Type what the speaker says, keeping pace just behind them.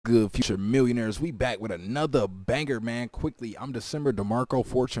good, future millionaires? We back with another banger, man. Quickly, I'm DecemberDeMarco,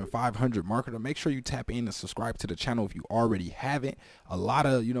 Fortune 500 marketer. Make sure you tap in and subscribe to the channel if you already haven't. A lot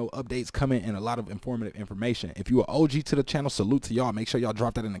of updates coming and a lot of informative information. If you're an OG to the channel, salute to y'all. Make sure y'all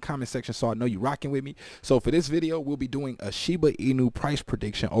drop that in the comment section so I know you rocking with me. So for this video, we'll be doing a Shiba Inu price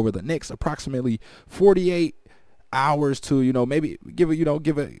prediction over the next approximately 48 hours to maybe give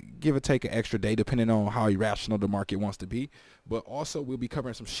it take an extra day depending on how irrational the market wants to be. But also we'll be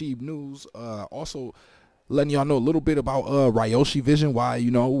covering some Shib news, also letting y'all know a little bit about Ryoshi Vision, why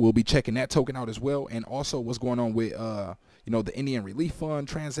we'll be checking that token out as well, and also what's going on with the Indian Relief Fund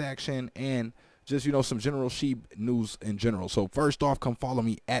transaction, and just some general Shib news in general. So first off, come follow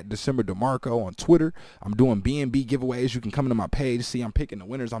me at DecemberDeMarco on Twitter. I'm doing BNB giveaways. You can come into my page, see I'm picking the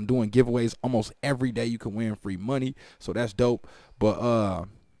winners. I'm doing giveaways almost every day. You can win free money, so that's dope. But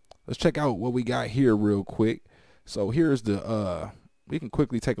let's check out what we got here real quick. So here's the we can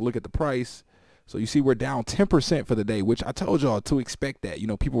quickly take a look at the price. So you see we're down 10% for the day, which I told y'all to expect that.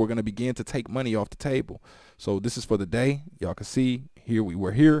 People were going to begin to take money off the table. So this is for the day. Y'all can see here we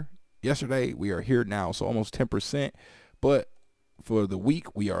were here yesterday, we are here now, so almost 10%. But for the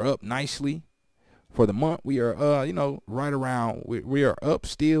week, we are up nicely. For the month, we are right around, we are up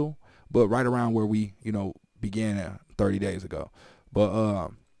still, but right around where we began 30 days ago.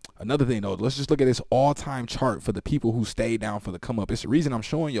 But another thing though, let's just look at this all-time chart for the people who stayed down for the come up. It's the reason I'm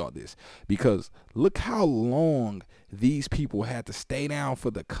showing y'all this, because look how long these people had to stay down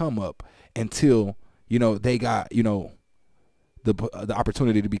for the come up until they got the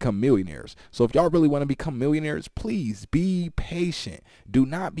opportunity to become millionaires. So if y'all really want to become millionaires, please be patient. Do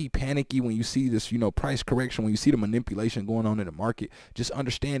not be panicky when you see this price correction, when you see the manipulation going on in the market. Just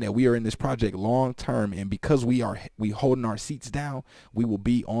understand that we are in this project long term, and because we holding our seats down, we will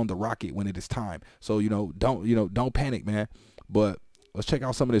be on the rocket when it is time. So don't panic, man. But let's check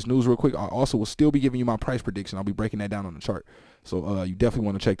out some of this news real quick. I also will still be giving you my price prediction. I'll be breaking that down on the chart, so you definitely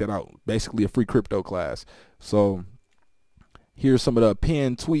want to check that out. Basically a free crypto class. So here's some of the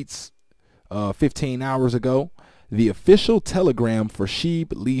pinned tweets 15 hours ago. The official telegram for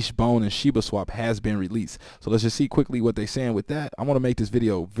Shib, Leash, Bone, and shibaswap has been released. So let's just see quickly what they're saying with that. I want to make this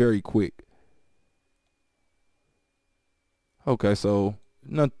video very quick. Okay, so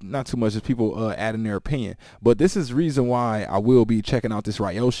not too much, just people adding their opinion. But this is the reason why I will be checking out this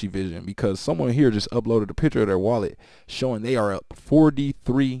Ryoshi Vision, because someone here just uploaded a picture of their wallet showing they are up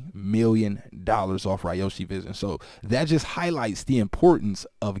 $43 million off Ryoshi Vision. So that just highlights the importance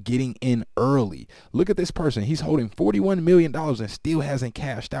of getting in early. Look at this person. He's holding $41 million and still hasn't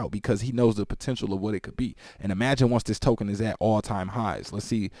cashed out because he knows the potential of what it could be. And imagine once this token is at all-time highs. Let's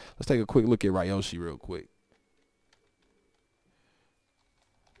take a quick look at Ryoshi real quick.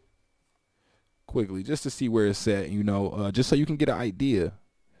 Quickly, just to see where it's at, just so you can get an idea.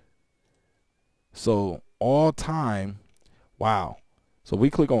 So all time, wow. So we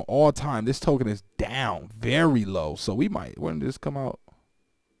click on all time, this token is down very low. So we might, when did this come out?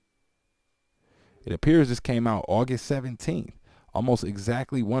 It appears this came out August 17th, almost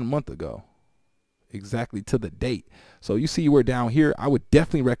exactly 1 month ago, exactly to the date. So you see we're down here. I would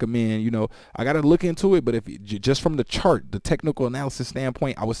definitely recommend, I got to look into it, but if you just from the chart, the technical analysis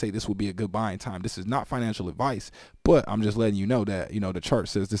standpoint, I would say this would be a good buying time. This is not financial advice, but I'm just letting you know that the chart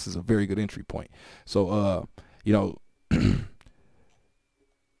says this is a very good entry point. So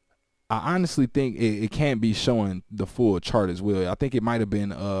I honestly think it can't be showing the full chart as well. I think it might have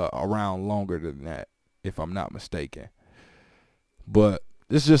been around longer than that, if I'm not mistaken. But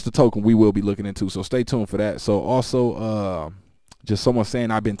this is just the token we will be looking into, so stay tuned for that. So also, just someone saying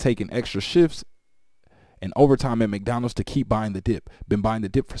I've been taking extra shifts and overtime at McDonald's to keep buying the dip. Been buying the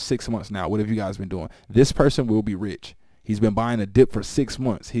dip for 6 months now. What have you guys been doing? This person will be rich. He's been buying a dip for 6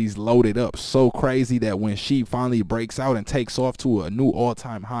 months. He's loaded up so crazy that when she finally breaks out and takes off to a new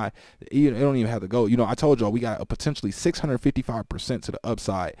all-time high, it don't even have to go. I told y'all we got a potentially 655% to the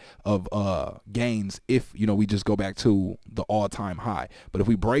upside of gains if we just go back to the all-time high. But if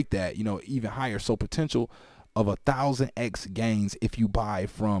we break that, even higher. So potential of 1,000x gains if you buy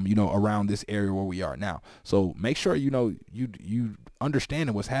from around this area where we are now. So make sure you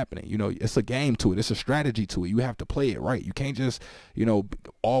understanding what's happening. It's a game to it, it's a strategy to it. You have to play it right. You can't just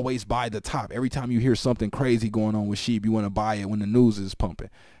always buy the top. Every time you hear something crazy going on with Shib, you want to buy it when the news is pumping.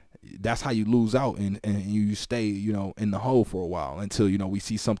 That's how you lose out, and you stay in the hole for a while until we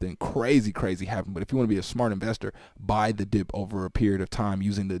see something crazy happen. But if you want to be a smart investor, buy the dip over a period of time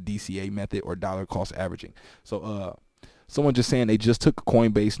using the DCA method or dollar cost averaging. So someone just saying they just took a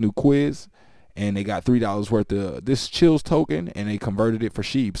Coinbase new quiz and they got $3 worth of this chills token, and they converted it for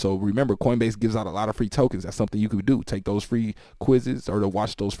Shib. So remember, Coinbase gives out a lot of free tokens. That's something you could do. Take those free quizzes or to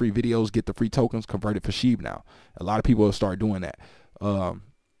watch those free videos, get the free tokens, convert it for Shib now. A lot of people will start doing that.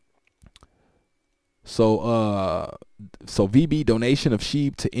 So VB donation of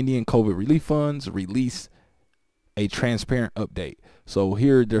Shib to Indian COVID relief funds release a transparent update. So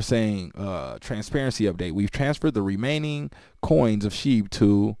here they're saying transparency update. We've transferred the remaining coins of Shib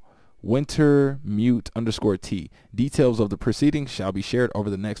to wintermute_t. Details of the proceedings shall be shared over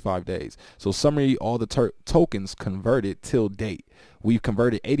the next 5 days. So summary, all the tokens converted till date. We've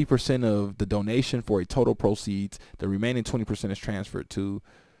converted 80% of the donation for a total proceeds. The remaining 20% is transferred to.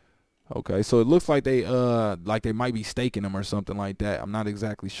 Okay, so it looks like they might be staking them or something like that. I'm not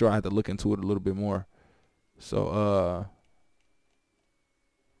exactly sure. I had to look into it a little bit more. So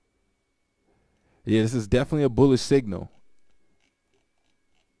yeah, this is definitely a bullish signal.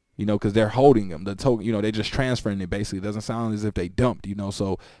 You know, because they're holding them. The token, you know, they're just transferring it basically. It doesn't sound as if they dumped, you know.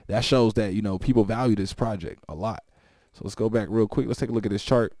 So that shows that, you know, people value this project a lot. So let's go back real quick. Let's take a look at this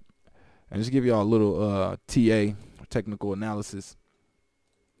chart and just give y'all a little TA, technical analysis.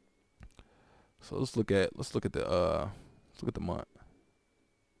 So let's look at the month.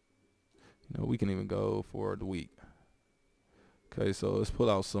 You know, we can even go for the week. Okay, so let's pull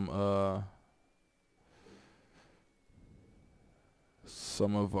out some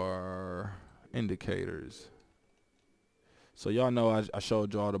of our indicators. So y'all know I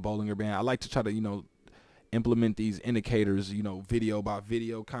showed y'all the Bollinger Band. I like to try to, you know, implement these indicators, you know, video by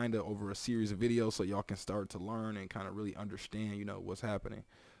video, kind of over a series of videos, so y'all can start to learn and kind of really understand, you know, what's happening.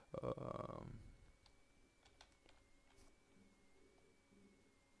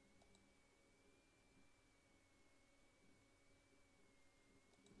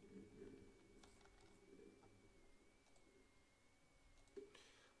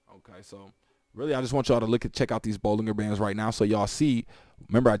 Okay, so really I just want y'all to check out these Bollinger Bands right now, so y'all see.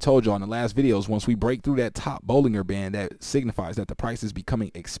 Remember, I told y'all in the last videos, once we break through that top Bollinger Band, that signifies that the price is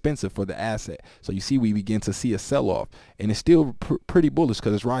becoming expensive for the asset. So you see, we begin to see a sell-off, and it's still pretty bullish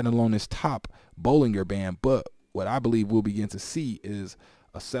because it's riding along this top Bollinger Band. But what I believe we'll begin to see is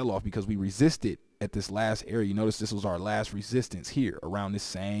a sell-off because we resisted at this last area. You notice this was our last resistance here around this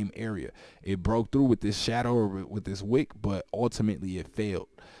same area. It broke through with this shadow or with this wick, but ultimately it failed.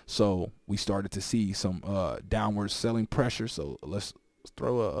 So we started to see some downward selling pressure. So let's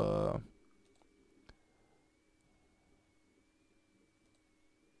throw a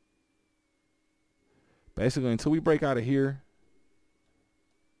basically until we break out of here.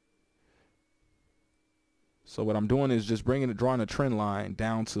 So what I'm doing is just drawing a trend line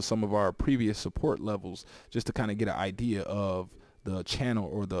down to some of our previous support levels, just to kind of get an idea of the channel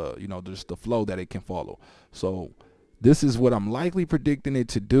or the, you know, just the flow that it can follow. So this is what I'm likely predicting it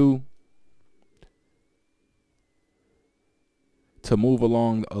to do, to move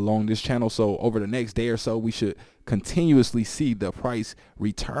along this channel. So over the next day or so, we should continuously see the price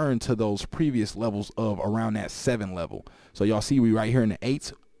return to those previous levels of around that 7 level. So y'all see we right here in the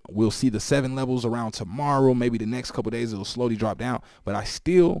 8s. We'll see the 7 levels around tomorrow. Maybe the next couple days it'll slowly drop down, but I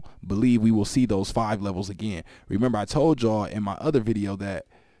still believe we will see those 5 levels again. Remember, I told y'all in my other video that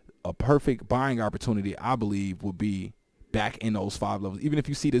a perfect buying opportunity, I believe, will be back in those 5 levels. Even if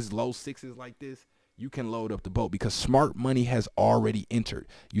you see this low 6s like this, you can load up the boat because smart money has already entered.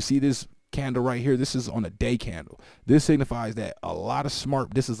 You see this candle right here? This is on a day candle. This signifies that a lot of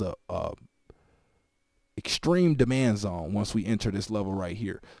smart, this is a extreme demand zone once we enter this level right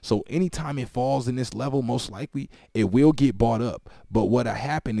here. So anytime it falls in this level, most likely it will get bought up. But what'll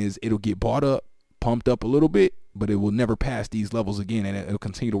happen is it'll get bought up, pumped up a little bit, but it will never pass these levels again, and it'll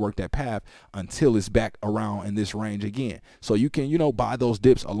continue to work that path until it's back around in this range again. So you can, you know, buy those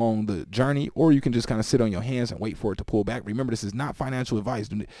dips along the journey, or you can just kind of sit on your hands and wait for it to pull back. Remember, this is not financial advice.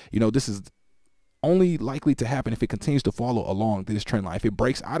 You know, this is only likely to happen if it continues to follow along this trend line. If it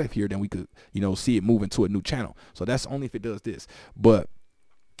breaks out of here, then we could, you know, see it move into a new channel. So that's only if it does this. But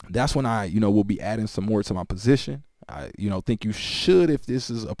that's when I, you know, will be adding some more to my position. I, you know, think you should, if this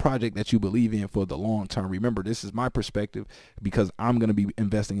is a project that you believe in for the long term. Remember, this is my perspective because I'm going to be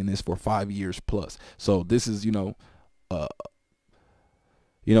investing in this for 5 years plus. So this is, you know, an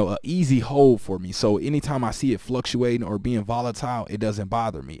easy hold for me. So anytime I see it fluctuating or being volatile, it doesn't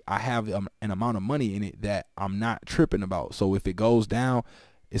bother me. I have an amount of money in it that I'm not tripping about. So if it goes down,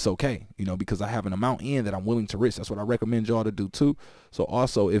 it's okay, you know, because I have an amount in that I'm willing to risk. That's what I recommend y'all to do too. So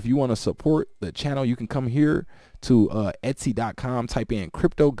also, if you want to support the channel, you can come here to Etsy.com, type in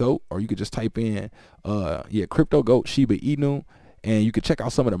Crypto Goat, or you could just type in Crypto Goat Shiba Inu, and you can check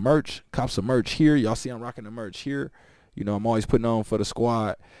out some of the merch, cop some merch here. Y'all see I'm rocking the merch here. You know, I'm always putting on for the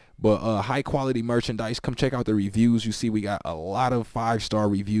squad. But high quality merchandise. Come check out the reviews. You see we got a lot of 5-star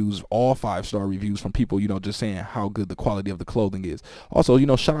reviews, all 5-star reviews from people, you know, just saying how good the quality of the clothing is. Also, you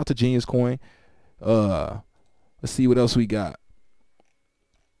know, shout out to Genius Coin. Let's see what else we got.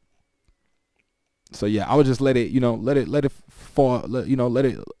 So yeah, I would just let it, you know, let it fall, you know, let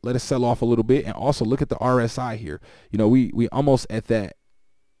it sell off a little bit. And also look at the RSI here. You know, we almost at that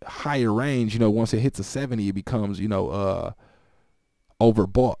higher range. You know, once it hits a 70, it becomes, you know,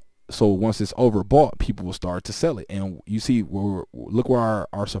 overbought. So once it's overbought, people will start to sell it. And you see, look where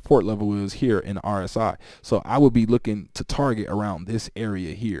our support level is here in the RSI. So I would be looking to target around this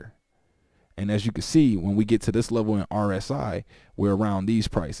area here. And as you can see, when we get to this level in RSI, we're around these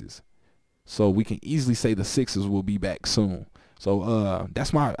prices. So we can easily say the 6s will be back soon. So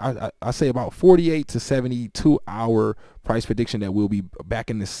that's my, I say about 48 to 72 hour price prediction that we'll be back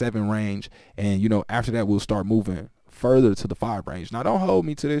in the 7 range. And, you know, after that, we'll start moving further to the 5 range. Now, don't hold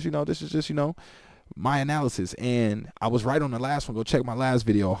me to this, you know, this is just, you know, my analysis. And I was right on the last one. Go check my last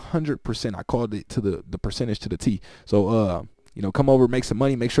video. 100%. I called it to the percentage to the T. So, you know, come over, make some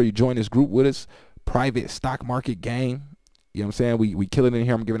money. Make sure you join this group with us. Private stock market game. You know what I'm saying? We kill it in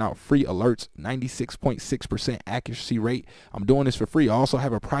here. I'm giving out free alerts, 96.6% accuracy rate. I'm doing this for free. I also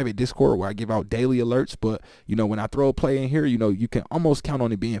have a private Discord where I give out daily alerts. But, you know, when I throw a play in here, you know, you can almost count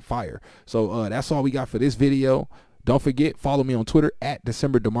on it being fire. So that's all we got for this video. Don't forget, follow me on Twitter at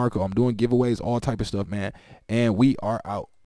DecemberDeMarco. I'm doing giveaways, all type of stuff, man. And we are out.